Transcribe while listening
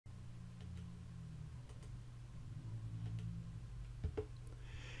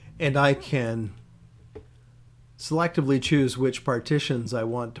And I can selectively choose which partitions I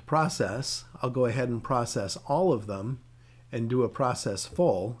want to process. I'll go ahead and process all of them and do a process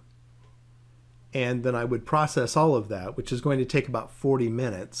full. And then I would process all of that, which is going to take about 40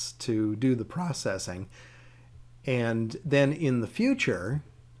 minutes to do the processing. And then in the future,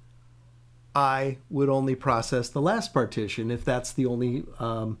 I would only process the last partition if that's the only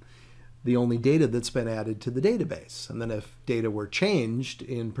data that's been added to the database. And then if data were changed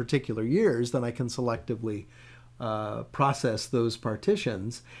in particular years, then I can selectively process those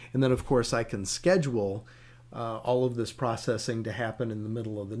partitions. And then, of course, I can schedule all of this processing to happen in the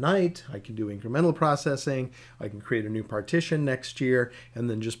middle of the night. I can do incremental processing. I can create a new partition next year and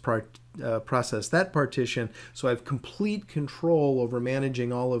then just process that partition. So I have complete control over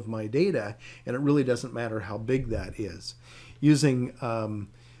managing all of my data, and it really doesn't matter how big that is. Using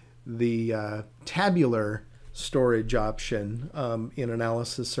the tabular storage option in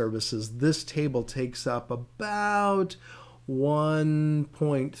analysis services, this table takes up about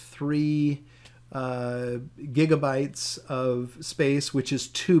 1.3 gigabytes of space, which is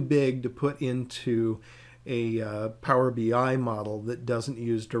too big to put into a Power BI model that doesn't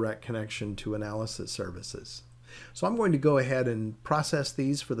use direct connection to analysis services. So I'm going to go ahead and process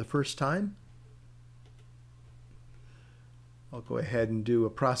these for the first time. I'll go ahead and do a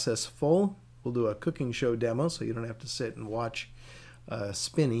process full. We'll do a cooking show demo so you don't have to sit and watch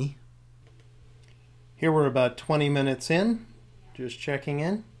Spinny. Here we're about 20 minutes in, just checking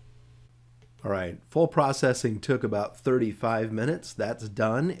in. All right, full processing took about 35 minutes. That's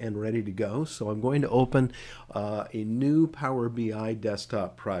done and ready to go. So I'm going to open a new Power BI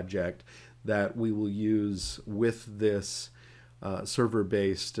desktop project that we will use with this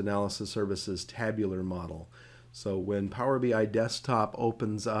server-based analysis services tabular model. So when Power BI desktop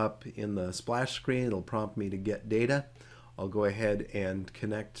opens up in the splash screen, it'll prompt me to get data. I'll go ahead and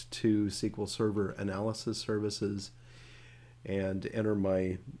connect to SQL Server Analysis Services and enter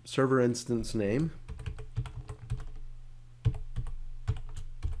my server instance name.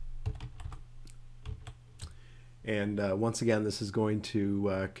 And once again, this is going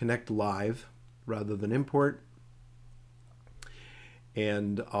to connect live rather than import.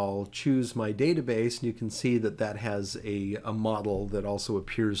 And I'll choose my database, and you can see that that has a model that also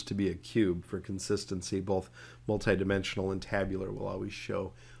appears to be a cube for consistency. Both multidimensional and tabular will always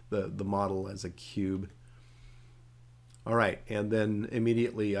show the model as a cube. All right, and then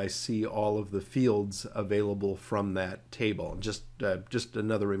immediately I see all of the fields available from that table. Just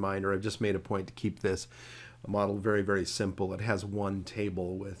another reminder, I've just made a point to keep this model very, very simple. It has one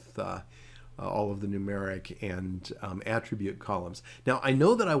table with all of the numeric and attribute columns. Now, I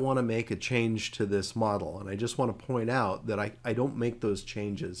know that I want to make a change to this model, and I just want to point out that I don't make those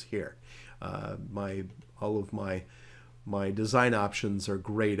changes here. All of my design options are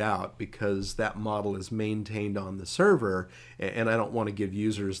grayed out because that model is maintained on the server, and I don't want to give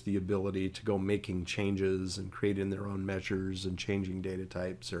users the ability to go making changes and creating their own measures and changing data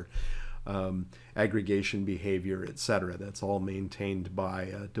types or aggregation behavior, etc. That's all maintained by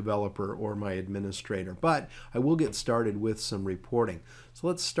a developer or my administrator. But I will get started with some reporting. So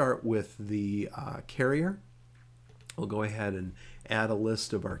let's start with the carrier. I'll go ahead and add a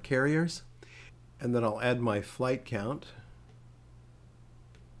list of our carriers. And then I'll add my flight count.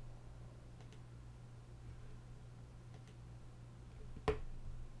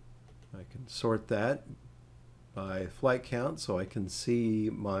 I can sort that by flight count so I can see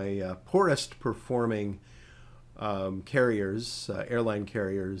my poorest performing carriers, airline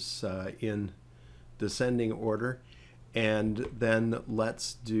carriers, in descending order. And then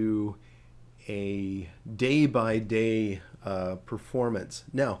let's do a day-by-day performance.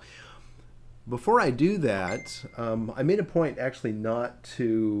 Now, before I do that, I made a point actually not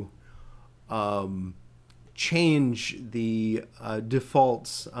to change the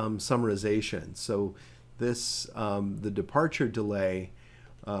defaults summarization. So this, the departure delay,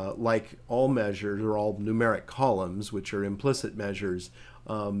 like all measures or all numeric columns, which are implicit measures,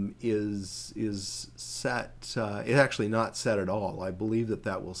 is set. It's actually not set at all. I believe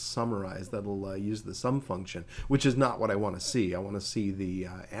that will summarize. That'll use the sum function, which is not what I want to see. I want to see the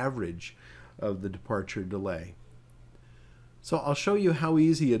average of the departure delay. So I'll show you how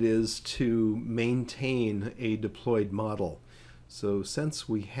easy it is to maintain a deployed model. So since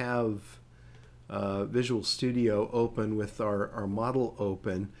we have Visual Studio open with our model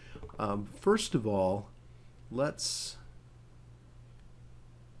open, first of all, let's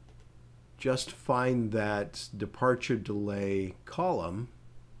just find that departure delay column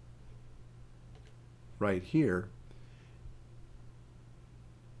right here.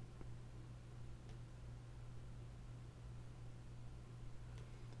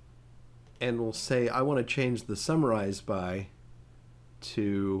 and we'll say I want to change the summarize by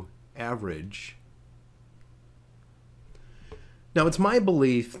to average. Now, it's my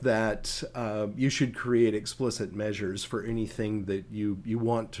belief that you should create explicit measures for anything that you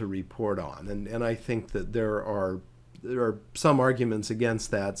want to report on. And I think that there are some arguments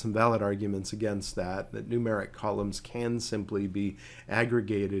against that, some valid arguments against that numeric columns can simply be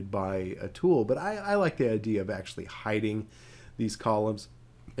aggregated by a tool. But I like the idea of actually hiding these columns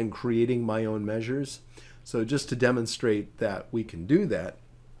and creating my own measures. So just to demonstrate that we can do that,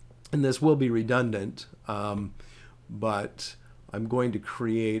 and this will be redundant, but I'm going to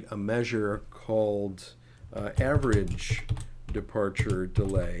create a measure called average departure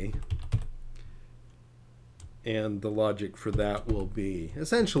delay, and the logic for that will be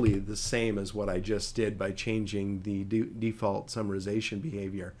essentially the same as what I just did by changing the default summarization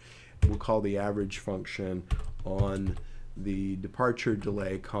behavior. We'll call the average function on the departure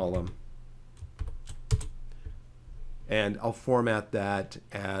delay column, and I'll format that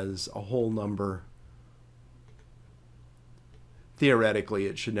as a whole number. Theoretically,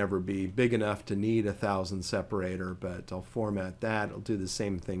 it should never be big enough to need a 1,000 separator, but I'll format that. I'll do the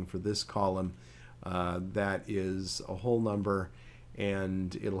same thing for this column. That is a whole number,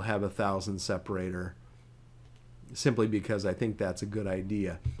 and it'll have a 1,000 separator, simply because I think that's a good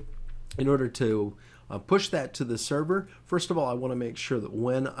idea. In order to push that to the server, first of all, I want to make sure that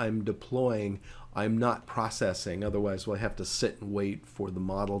when I'm deploying, I'm not processing. Otherwise, we'll have to sit and wait for the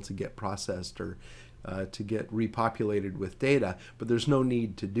model to get processed or to get repopulated with data, but there's no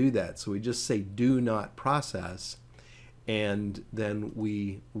need to do that. So we just say do not process, and then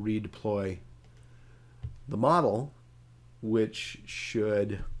we redeploy the model, which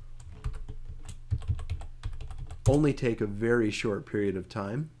should only take a very short period of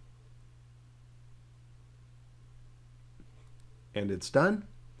time. And it's done.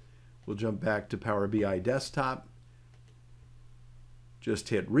 We'll jump back to Power BI Desktop. Just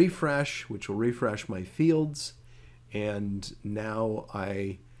hit refresh, which will refresh my fields. And now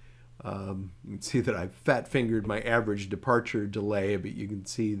you can see that I've fat-fingered my average departure delay, but you can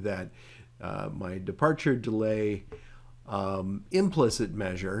see that my departure delay implicit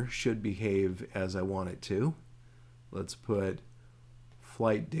measure should behave as I want it to. Let's put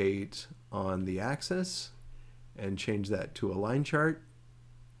flight date on the axis and change that to a line chart.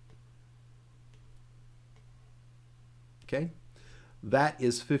 Okay. That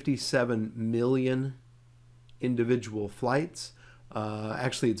is 57 million individual flights.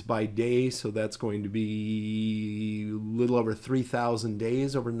 Actually, it's by day, so that's going to be a little over 3,000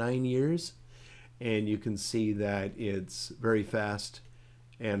 days over 9 years. And you can see that it's very fast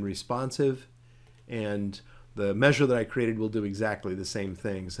and responsive. And the measure that I created will do exactly the same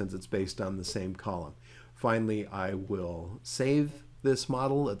thing since it's based on the same column. Finally, I will save this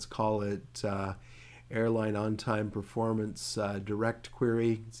model. Let's call it Airline On-Time Performance Direct Query.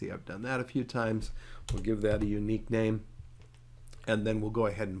 You can see I've done that a few times. We'll give that a unique name. And then we'll go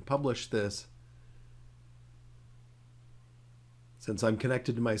ahead and publish this. Since I'm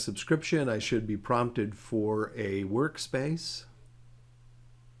connected to my subscription, I should be prompted for a workspace.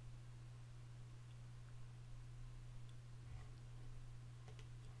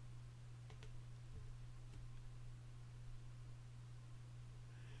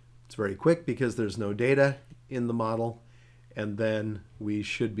 It's very quick because there's no data in the model, and then we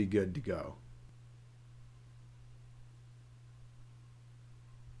should be good to go.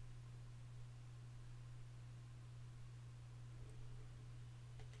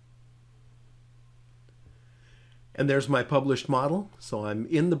 And there's my published model. So I'm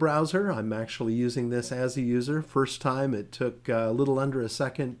in the browser. I'm actually using this as a user. First time it took a little under a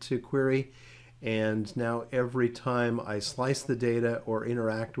second to query. And now every time I slice the data or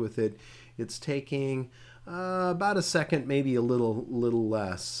interact with it, it's taking about a second, maybe a little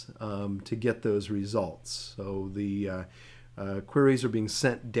less, to get those results. So the queries are being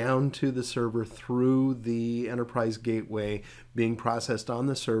sent down to the server through the enterprise gateway, being processed on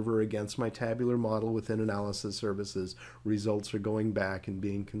the server against my tabular model within analysis services. Results are going back and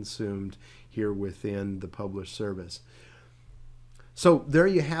being consumed here within the published service. So there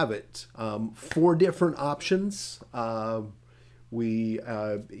you have it. 4 different options. We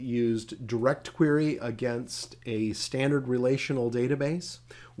used direct query against a standard relational database.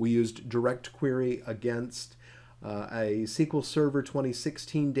 We used direct query against a SQL Server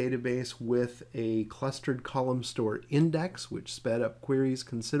 2016 database with a clustered column store index, which sped up queries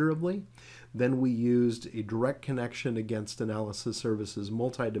considerably. Then we used a direct connection against analysis services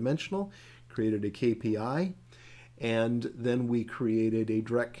multidimensional, created a KPI. And then we created a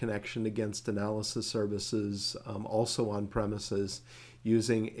direct connection against analysis services, also on premises,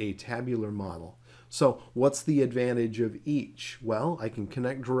 using a tabular model. So what's the advantage of each? Well, I can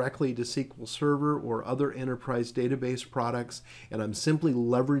connect directly to SQL Server or other enterprise database products, and I'm simply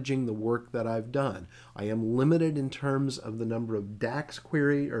leveraging the work that I've done. I am limited in terms of the number of DAX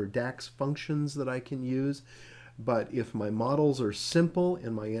query or DAX functions that I can use, but if my models are simple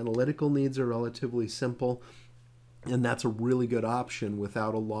and my analytical needs are relatively simple, and that's a really good option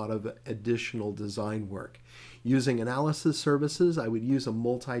without a lot of additional design work. Using analysis services, I would use a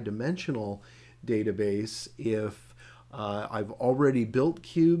multi-dimensional database if I've already built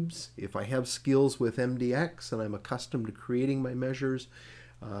cubes, if I have skills with MDX and I'm accustomed to creating my measures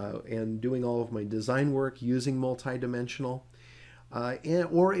and doing all of my design work using multi-dimensional.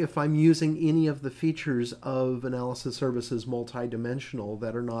 Or if I'm using any of the features of analysis services multi-dimensional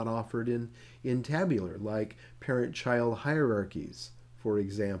that are not offered in tabular, like parent-child hierarchies, for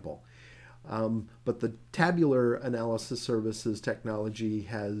example. But the tabular analysis services technology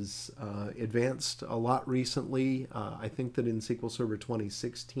has advanced a lot recently. I think that in SQL Server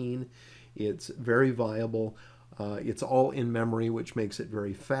 2016, it's very viable. It's all in memory, which makes it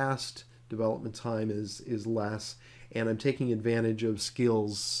very fast. Development time is less. And I'm taking advantage of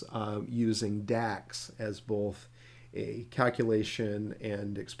skills using DAX as both a calculation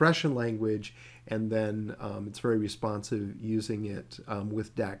and expression language, and then it's very responsive using it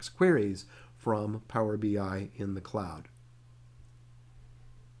with DAX queries from Power BI in the cloud.